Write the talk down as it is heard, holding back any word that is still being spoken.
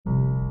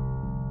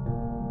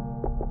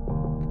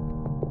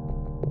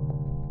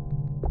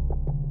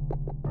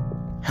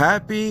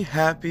Happy,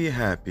 happy,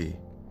 happy,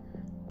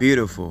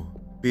 beautiful,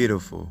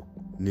 beautiful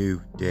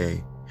new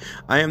day.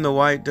 I am the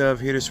White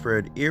Dove here to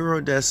spread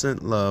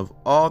iridescent love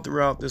all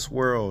throughout this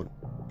world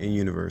and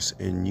universe,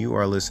 and you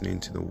are listening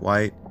to the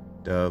White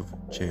Dove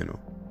channel.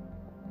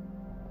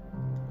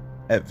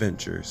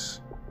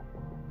 Adventures.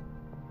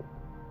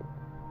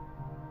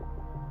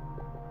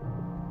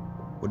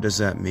 What does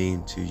that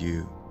mean to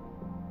you?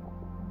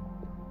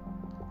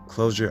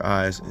 Close your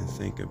eyes and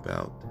think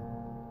about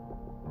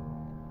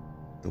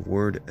the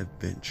word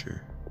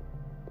adventure.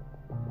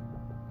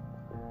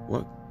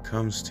 What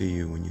comes to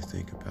you when you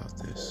think about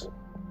this?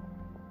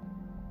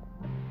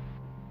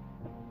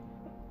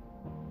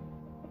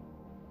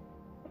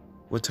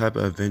 What type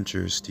of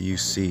adventures do you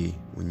see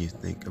when you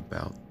think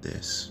about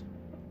this?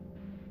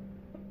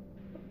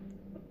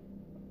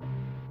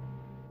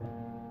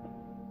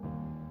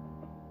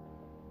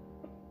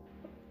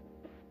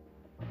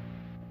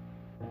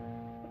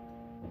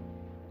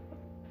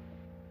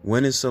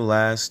 When is the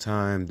last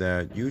time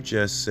that you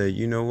just say,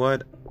 you know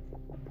what?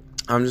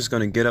 I'm just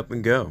going to get up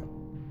and go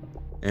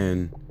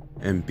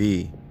and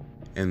be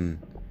and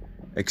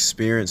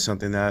experience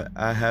something that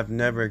I have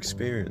never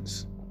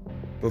experienced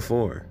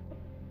before.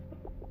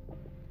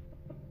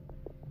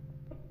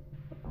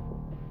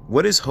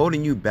 What is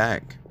holding you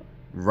back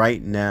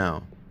right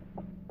now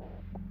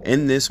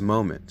in this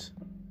moment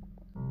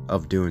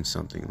of doing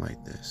something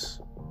like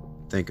this?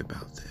 Think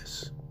about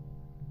this.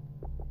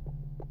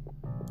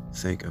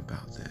 Think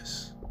about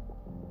this.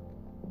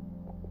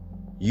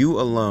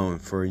 You alone,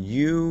 for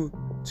you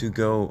to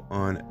go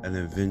on an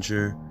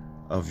adventure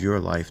of your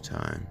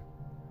lifetime.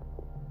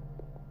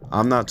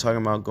 I'm not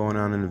talking about going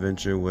on an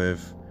adventure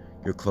with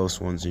your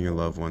close ones and your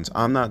loved ones.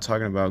 I'm not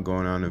talking about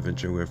going on an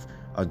adventure with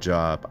a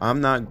job.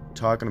 I'm not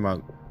talking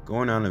about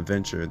going on an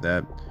adventure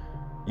that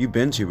you've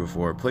been to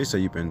before, a place that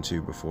you've been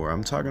to before.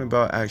 I'm talking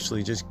about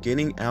actually just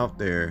getting out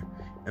there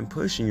and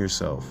pushing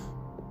yourself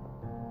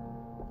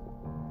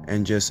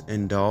and just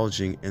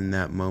indulging in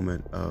that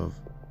moment of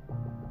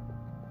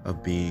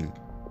being.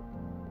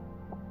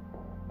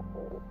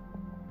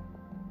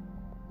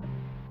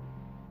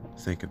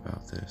 Think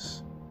about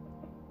this.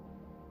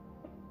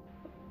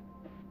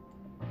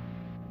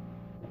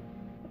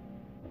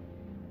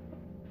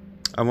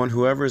 I want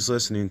whoever is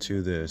listening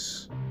to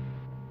this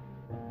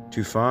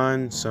to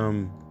find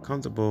some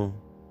comfortable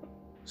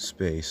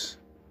space.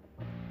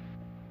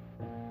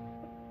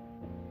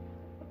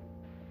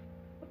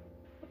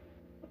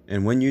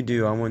 And when you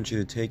do, I want you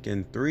to take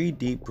in 3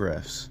 deep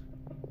breaths.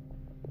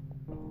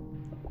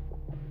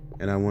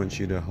 And I want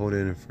you to hold it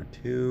in for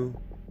 2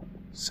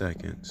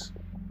 seconds.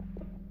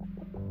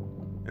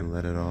 And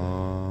let it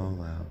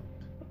all out.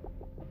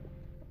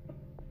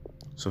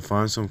 So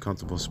find some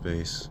comfortable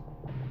space.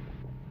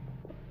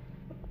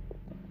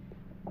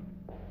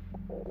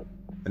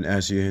 And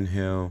as you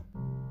inhale,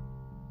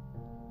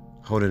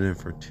 hold it in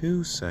for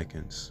 2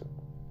 seconds.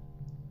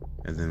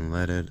 And then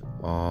let it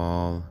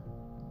all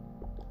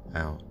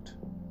out.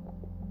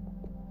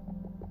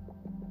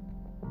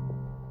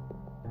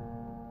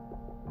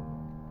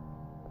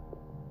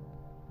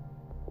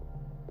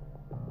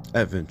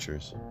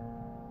 Adventures.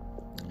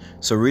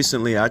 So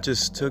recently I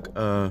just took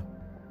an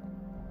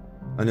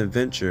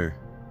adventure.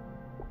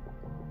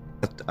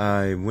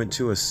 I went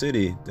to a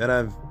city that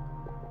I've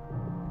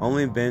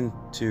only been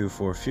to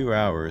for a few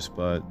hours,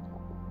 but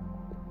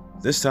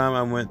this time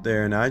I went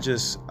there and I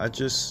just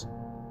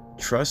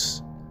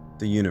trust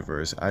the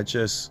universe. I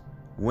just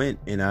went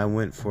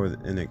for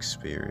an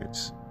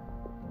experience.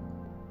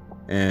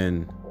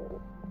 And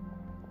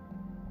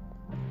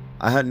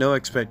I had no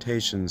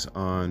expectations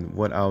on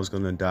what I was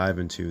going to dive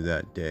into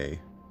that day.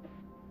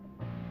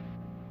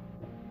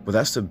 But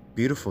that's the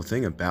beautiful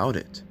thing about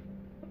it.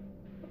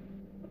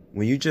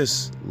 When you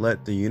just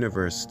let the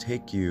universe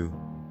take you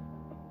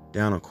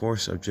down a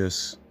course of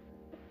just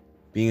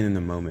being in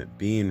the moment,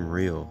 being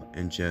real,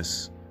 and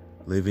just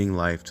living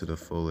life to the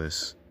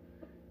fullest,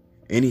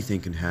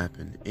 anything can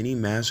happen. Any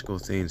magical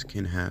things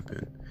can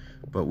happen.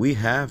 But we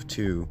have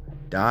to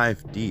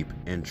dive deep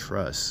and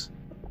trust.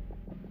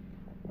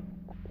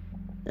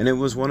 And it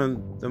was one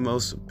of the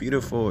most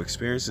beautiful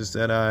experiences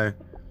that I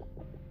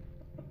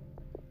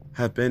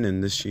have been in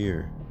this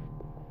year.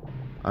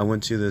 I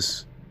went to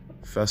this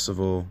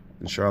festival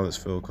in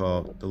Charlottesville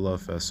called the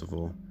Love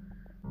Festival,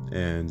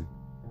 and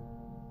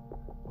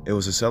it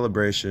was a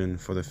celebration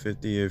for the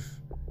 50th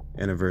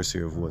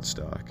anniversary of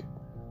Woodstock.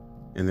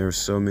 And there were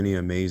so many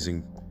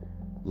amazing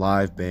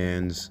live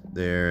bands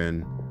there.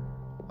 And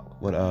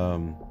what a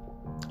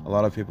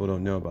lot of people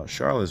don't know about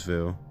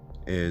Charlottesville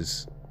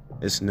is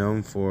it's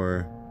known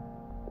for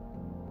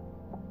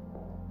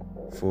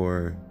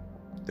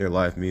their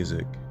live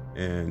music,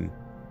 and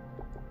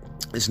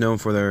it's known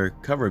for their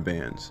cover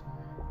bands.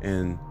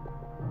 And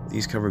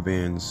these cover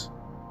bands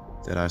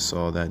that I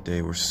saw that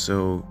day were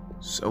so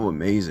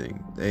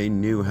amazing. They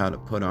knew how to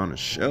put on a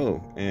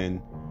show,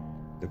 and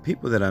the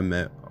people that I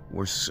met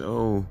were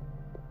so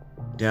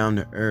down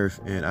to earth,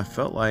 and I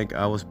felt like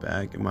I was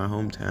back in my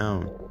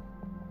hometown.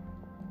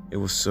 It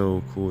was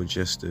so cool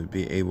just to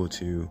be able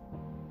to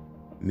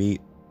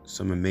meet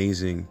some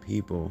amazing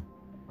people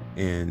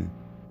and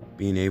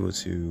being able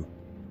to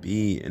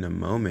be in a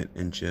moment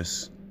and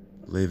just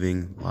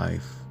living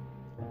life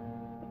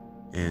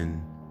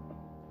and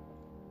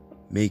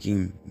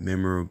making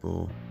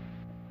memorable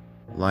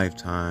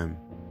lifetime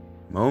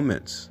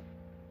moments.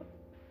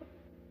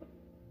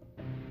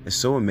 It's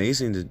so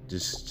amazing to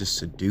just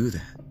to do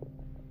that.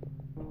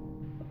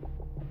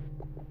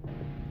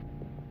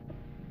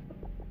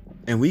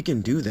 And we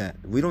can do that.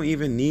 We don't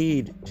even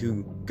need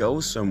to go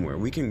somewhere.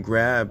 We can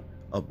grab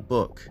a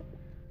book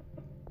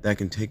that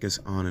can take us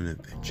on an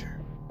adventure.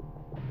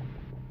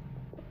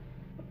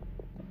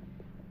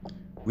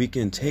 We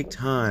can take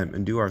time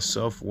and do our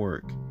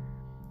self-work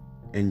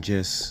and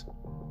just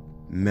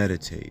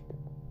meditate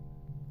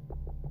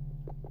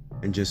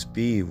and just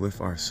be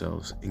with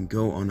ourselves and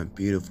go on a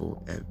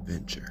beautiful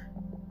adventure.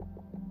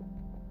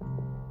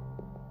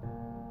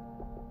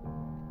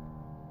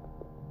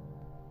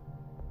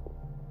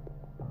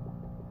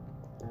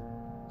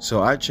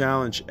 So I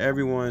challenge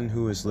everyone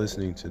who is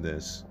listening to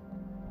this,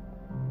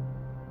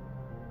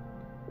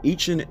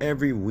 each and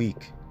every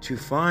week, to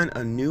find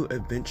a new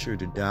adventure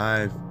to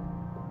dive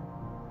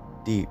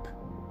deep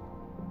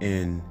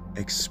and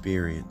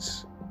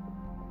experience.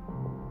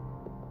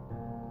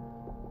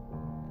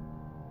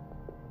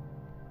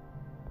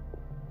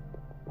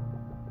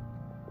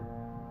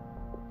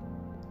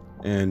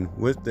 And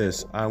with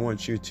this, I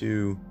want you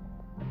to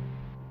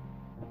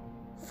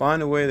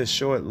find a way to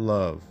show it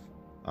love.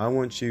 I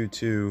want you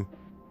to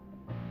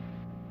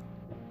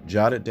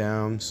jot it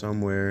down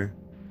somewhere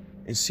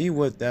and see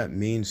what that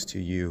means to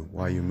you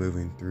while you're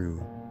moving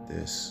through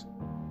this.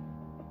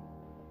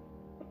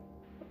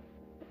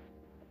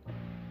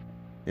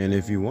 And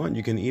if you want,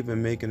 you can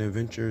even make an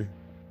adventure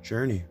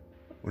journey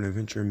or an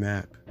adventure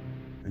map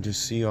and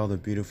just see all the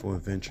beautiful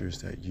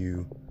adventures that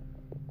you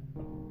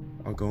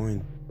are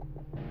going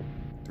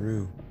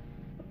through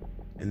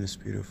in this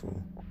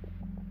beautiful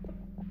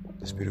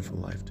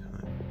lifetime.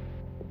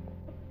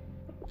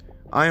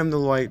 I am the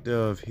White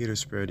Dove, here to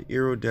spread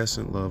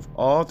iridescent love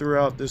all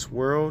throughout this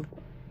world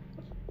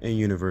and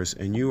universe,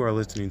 and you are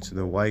listening to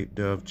the White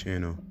Dove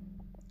channel.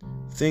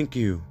 Thank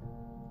you,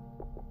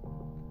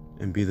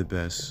 and be the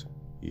best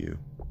you.